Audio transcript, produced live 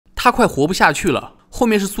他快活不下去了。后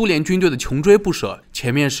面是苏联军队的穷追不舍，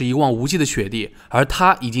前面是一望无际的雪地，而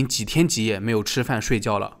他已经几天几夜没有吃饭睡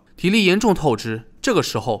觉了，体力严重透支。这个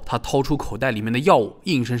时候，他掏出口袋里面的药物，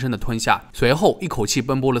硬生生的吞下，随后一口气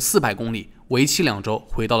奔波了400公里，为期2周，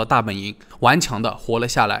回到了大本营，顽强的活了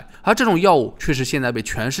下来。而这种药物却是现在被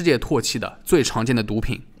全世界唾弃的最常见的毒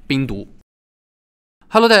品——冰毒。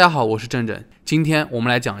Hello， 大家好，我是郑郑，今天我们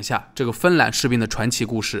来讲一下这个芬兰士兵的传奇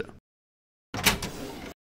故事。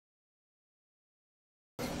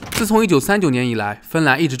自从1939年以来，芬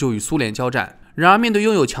兰一直就与苏联交战。然而，面对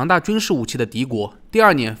拥有强大军事武器的敌国，第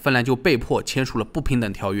2年，芬兰就被迫签署了不平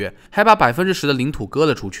等条约，还把10%的领土割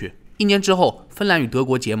了出去。1年之后，芬兰与德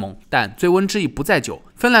国结盟，但醉翁之意不在酒，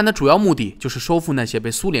芬兰的主要目的就是收复那些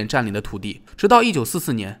被苏联占领的土地。直到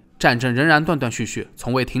1944年，战争仍然断断续续，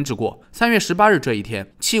从未停止过。3月18日这一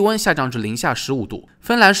天，气温下降至-15度，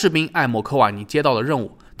芬兰士兵艾莫科瓦尼接到了任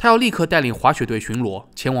务。他要立刻带领滑雪队巡逻，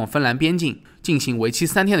前往芬兰边境，进行为期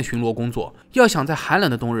3天的巡逻工作。要想在寒冷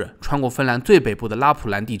的冬日穿过芬兰最北部的拉普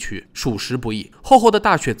兰地区，属实不易。厚厚的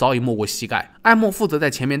大雪早已没过膝盖，艾莫负责在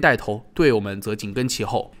前面带头，队友们则紧跟其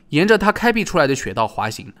后，沿着他开辟出来的雪道滑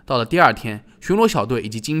行。到了第2天，巡逻小队已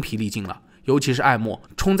经精疲力尽了，尤其是艾莫，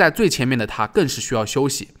冲在最前面的他更是需要休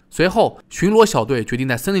息。随后，巡逻小队决定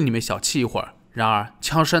在森林里面小憩一会儿。然而，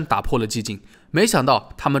枪声打破了寂静，没想到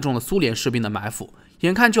他们中了苏联士兵的埋伏。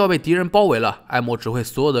眼看就要被敌人包围了，艾莫指挥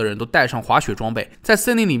所有的人都带上滑雪装备，在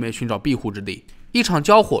森林里面寻找庇护之地。一场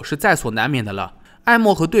交火是在所难免的了。艾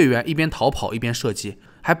莫和队员一边逃跑一边射击，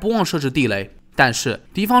还不忘设置地雷。但是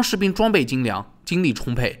敌方士兵装备精良，精力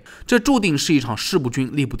充沛，这注定是一场势不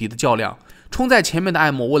均力不敌的较量。冲在前面的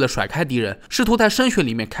艾莫为了甩开敌人，试图在深雪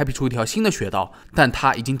里面开辟出一条新的雪道，但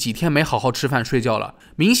他已经几天没好好吃饭睡觉了，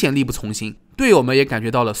明显力不从心。队友们也感觉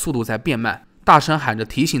到了速度在变慢，大声喊着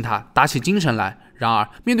提醒他打起精神来。然而，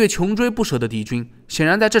面对穷追不舍的敌军，显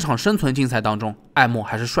然在这场生存竞赛当中，艾莫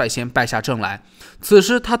还是率先败下阵来。此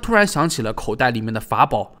时，他突然想起了口袋里面的法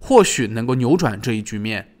宝，或许能够扭转这一局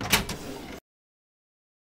面。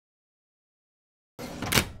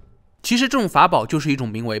其实，这种法宝就是一种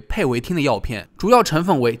名为佩维汀的药片，主要成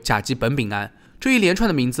分为甲基苯丙胺。这一连串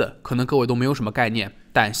的名字，可能各位都没有什么概念，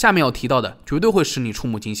但下面要提到的绝对会使你触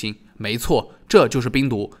目惊心。没错，这就是冰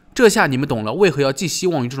毒。这下你们懂了为何要寄希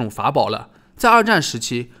望于这种法宝了。在2战时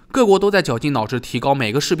期，各国都在绞尽脑汁提高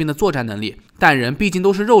每个士兵的作战能力，但人毕竟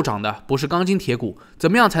都是肉长的，不是钢筋铁骨，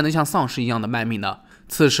怎么样才能像丧尸一样的卖命呢？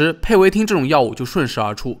此时，佩维汀这种药物就顺势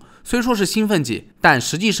而出。虽说是兴奋剂，但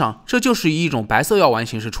实际上这就是以一种白色药丸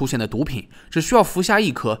形式出现的毒品，只需要服下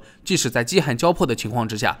1颗，即使在饥寒交迫的情况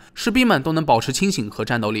之下，士兵们都能保持清醒和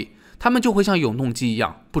战斗力。他们就会像永动机一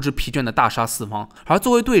样，不知疲倦的大杀四方。而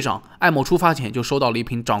作为队长，艾莫出发前就收到了一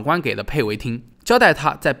瓶长官给的佩维汀，交代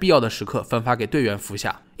他在必要的时刻分发给队员服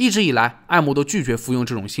下。一直以来，艾莫都拒绝服用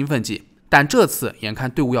这种兴奋剂，但这次眼看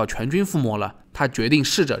队伍要全军覆没了，他决定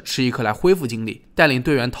试着吃1颗来恢复精力，带领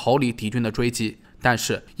队员逃离敌军的追击。但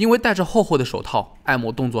是因为戴着厚厚的手套，艾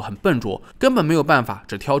莫动作很笨拙，根本没有办法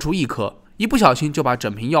只挑出1颗。一不小心就把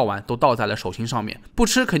整瓶药丸都倒在了手心上面，不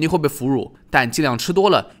吃肯定会被俘虏，但剂量吃多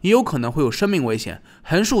了也有可能会有生命危险，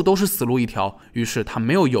横竖都是死路一条。于是他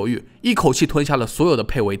没有犹豫，一口气吞下了所有的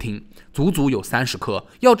佩维汀，足足有30颗。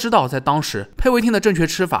要知道在当时，佩维汀的正确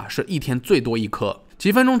吃法是1天最多1颗。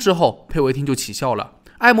几分钟之后，佩维汀就起效了，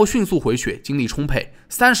艾莫迅速回血，精力充沛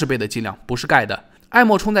，30倍的剂量不是盖的。艾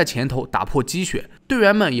莫冲在前头打破积雪，队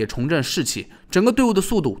员们也重振士气，整个队伍的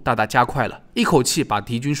速度大大加快了，一口气把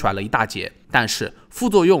敌军甩了一大截。但是副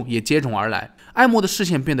作用也接踵而来，艾莫的视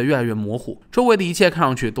线变得越来越模糊，周围的一切看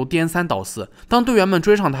上去都颠三倒四。当队员们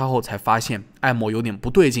追上他后，才发现艾莫有点不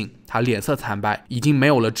对劲，他脸色惨白，已经没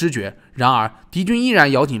有了知觉。然而敌军依然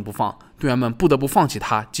咬紧不放，队员们不得不放弃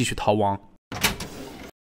他，继续逃亡。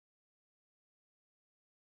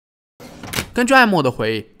根据艾莫的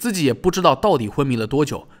回忆，自己也不知道到底昏迷了多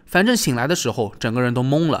久，反正醒来的时候整个人都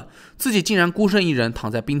懵了，自己竟然孤身一人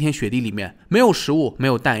躺在冰天雪地里面，没有食物，没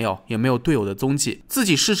有弹药，也没有队友的踪迹，自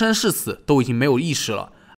己是生是死都已经没有意识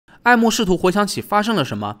了。艾莫试图回想起发生了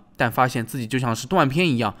什么，但发现自己就像是断片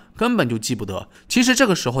一样，根本就记不得。其实这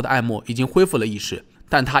个时候的艾莫已经恢复了意识，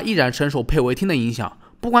但他依然深受佩维汀的影响，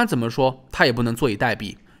不管怎么说，他也不能坐以待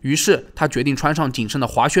毙。于是他决定穿上仅剩的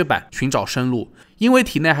滑雪板寻找生路，因为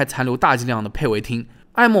体内还残留大剂量的佩维汀，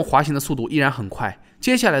艾莫滑行的速度依然很快。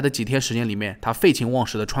接下来的几天时间里面，他废寝忘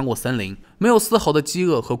食地穿过森林，没有丝毫的饥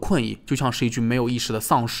饿和困意，就像是一具没有意识的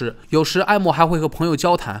丧尸。有时艾莫还会和朋友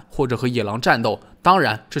交谈，或者和野狼战斗，当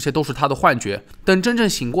然这些都是他的幻觉。等真正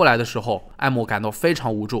醒过来的时候，艾莫感到非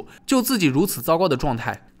常无助，就自己如此糟糕的状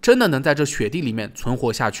态，真的能在这雪地里面存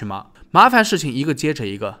活下去吗？麻烦事情一个接着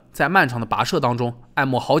一个，在漫长的跋涉当中，艾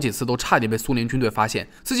默好几次都差点被苏联军队发现，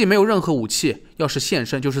自己没有任何武器，要是现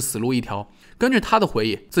身就是死路一条。根据他的回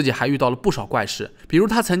忆，自己还遇到了不少怪事，比如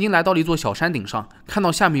他曾经来到了一座小山顶上，看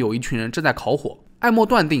到下面有一群人正在烤火。艾默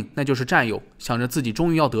断定那就是战友，想着自己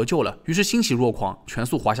终于要得救了，于是欣喜若狂，全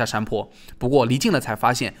速滑下山坡。不过离近了才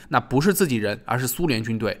发现，那不是自己人，而是苏联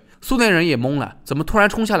军队。苏联人也懵了，怎么突然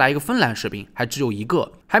冲下来一个芬兰士兵，还只有一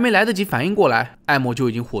个？还没来得及反应过来，艾默就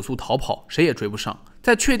已经火速逃跑，谁也追不上。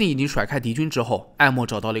在确定已经甩开敌军之后，艾默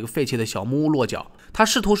找到了一个废弃的小木屋落脚，他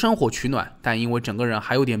试图生火取暖，但因为整个人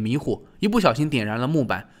还有点迷糊，一不小心点燃了木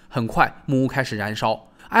板，很快木屋开始燃烧。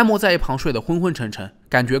艾默在一旁睡得昏昏沉沉，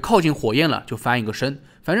感觉靠近火焰了就翻一个身，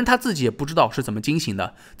反正他自己也不知道是怎么惊醒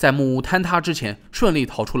的，在木屋坍塌之前顺利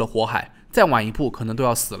逃出了火海，再晚一步可能都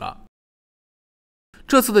要死了。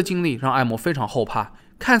这次的经历让艾默非常后怕，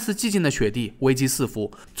看似寂静的雪地危机四伏，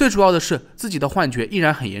最主要的是自己的幻觉依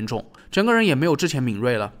然很严重，整个人也没有之前敏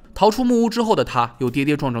锐了。逃出木屋之后的他又跌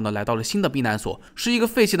跌撞撞地来到了新的避难所，是一个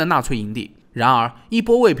废弃的纳粹营地。然而一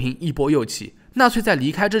波未平一波又起，纳粹在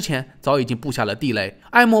离开之前早已经布下了地雷，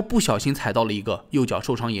艾默不小心踩到了一个，右脚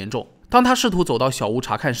受伤严重。当他试图走到小屋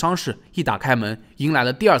查看伤势，一打开门迎来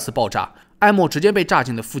了第二次爆炸，艾默直接被炸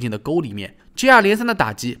进了附近的沟里面。接二连三的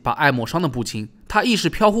打击把艾默伤得不轻，他意识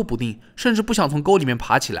飘忽不定，甚至不想从沟里面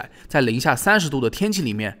爬起来。在零下30度的天气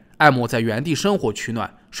里面，艾默在原地生火取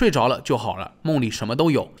暖，睡着了就好了，梦里什么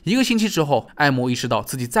都有。1个星期之后，艾默意识到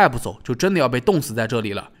自己再不走就真的要被冻死在这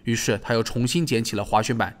里了，于是他又重新捡起了滑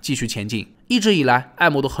雪板继续前进。一直以来，艾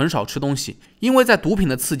默都很少吃东西，因为在毒品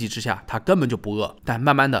的刺激之下，他根本就不饿。但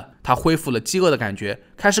慢慢的，他恢复了饥饿的感觉，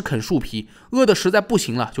开始啃树皮，饿得实在不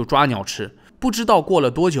行了就抓鸟吃。不知道过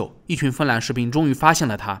了多久，一群芬兰士兵终于发现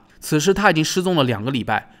了他。此时他已经失踪了2个礼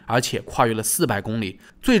拜，而且跨越了400公里。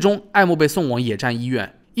最终，艾默被送往野战医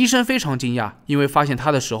院。医生非常惊讶，因为发现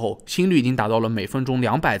他的时候，心率已经达到了每分钟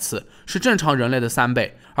200次，是正常人类的3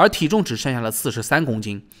倍，而体重只剩下了43公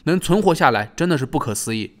斤，能存活下来真的是不可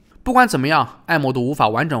思议。不管怎么样，艾默都无法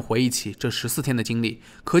完整回忆起这14天的经历，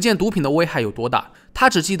可见毒品的危害有多大。他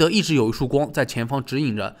只记得一直有一束光在前方指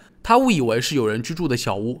引着，他误以为是有人居住的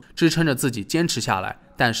小屋，支撑着自己坚持下来。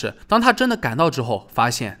但是当他真的赶到之后，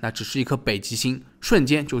发现那只是一颗北极星，瞬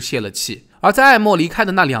间就泄了气。而在艾默离开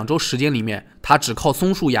的那2周时间里面，他只靠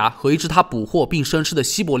松树芽和一只他捕获并生吃的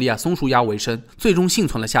西伯利亚松树芽为生，最终幸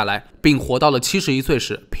存了下来，并活到了71岁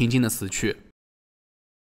时平静的死去。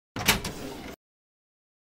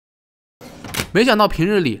没想到平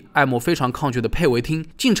日里艾默非常抗拒的佩维汀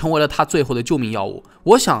竟成为了他最后的救命药物。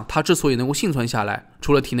我想他之所以能够幸存下来，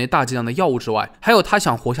除了体内大剂量的药物之外，还有他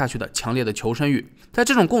想活下去的强烈的求生欲。在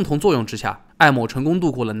这种共同作用之下，艾默成功度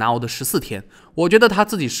过了难熬的14天。我觉得他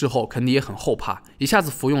自己事后肯定也很后怕，一下子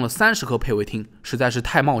服用了30颗佩维汀，实在是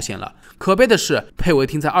太冒险了。可悲的是，佩维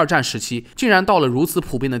汀在2战时期竟然到了如此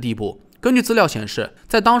普遍的地步。根据资料显示，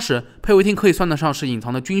在当时，佩维汀可以算得上是隐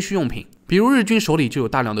藏的军需用品，比如日军手里就有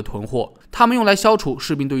大量的囤货，他们用来消除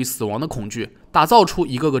士兵对于死亡的恐惧，打造出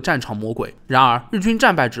一个个战场魔鬼。然而，日军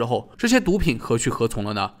战败之后，这些毒品何去何从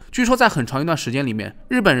了呢？据说在很长一段时间里面，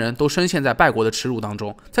日本人都深陷在败国的耻辱当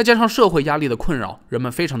中，再加上社会压力的困扰，人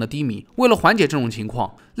们非常的低迷。为了缓解这种情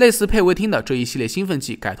况，类似佩维汀的这一系列兴奋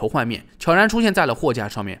剂改头换面，悄然出现在了货架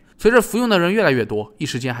上面。随着服用的人越来越多，一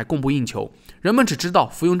时间还供不应求。人们只知道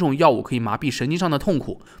服用这种药物可以麻痹神经上的痛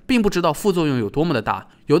苦，并不知道副作用有多么的大。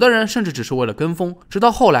有的人甚至只是为了跟风，直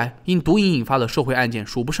到后来因毒瘾引发的社会案件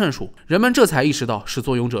数不胜数，人们这才意识到始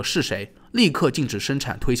作俑者是谁，立刻禁止生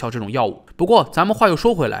产推销这种药物。不过咱们话又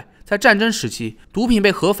说回来，在战争时期，毒品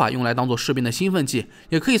被合法用来当做士兵的兴奋剂，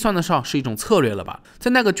也可以算得上是一种策略了吧。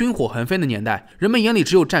在那个军火横飞的年代，人们眼里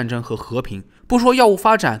只有战争和和平，不说药物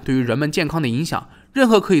发展对于人们健康的影响，任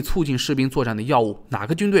何可以促进士兵作战的药物，哪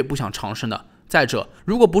个军队不想尝试呢？再者，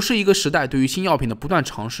如果不是一个时代对于新药品的不断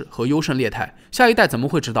尝试和优胜劣汰，下一代怎么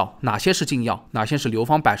会知道哪些是禁药，哪些是流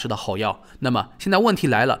芳百世的好药？那么现在问题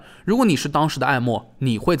来了，如果你是当时的艾默，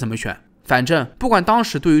你会怎么选？反正不管当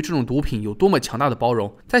时对于这种毒品有多么强大的包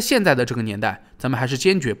容，在现在的这个年代，咱们还是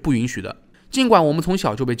坚决不允许的。尽管我们从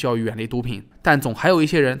小就被教育远离毒品，但总还有一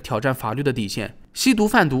些人挑战法律的底线，吸毒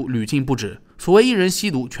贩毒屡禁不止。所谓一人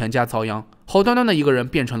吸毒，全家遭殃，好端端的一个人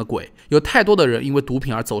变成了鬼。有太多的人因为毒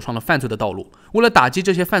品而走上了犯罪的道路。为了打击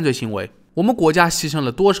这些犯罪行为，我们国家牺牲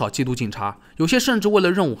了多少缉毒警察？有些甚至为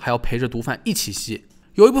了任务还要陪着毒贩一起吸。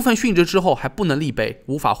有一部分殉职之后还不能立碑，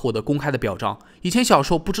无法获得公开的表彰。以前小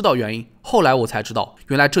时候不知道原因，后来我才知道，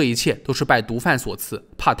原来这一切都是拜毒贩所赐，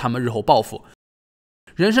怕他们日后报复。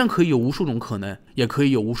人生可以有无数种可能，也可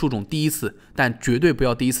以有无数种第一次，但绝对不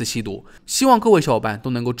要第一次吸毒。希望各位小伙伴都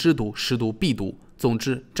能够知毒、识毒、避毒。总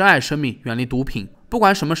之，珍爱生命，远离毒品，不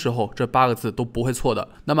管什么时候，这8个字都不会错的。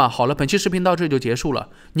那么好了，本期视频到这里就结束了。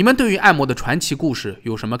你们对于按摩的传奇故事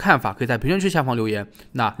有什么看法？可以在评论区下方留言。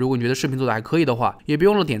那如果你觉得视频做的还可以的话，也别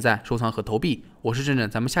忘了点赞、收藏和投币。我是郑郑，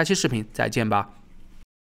咱们下期视频再见吧。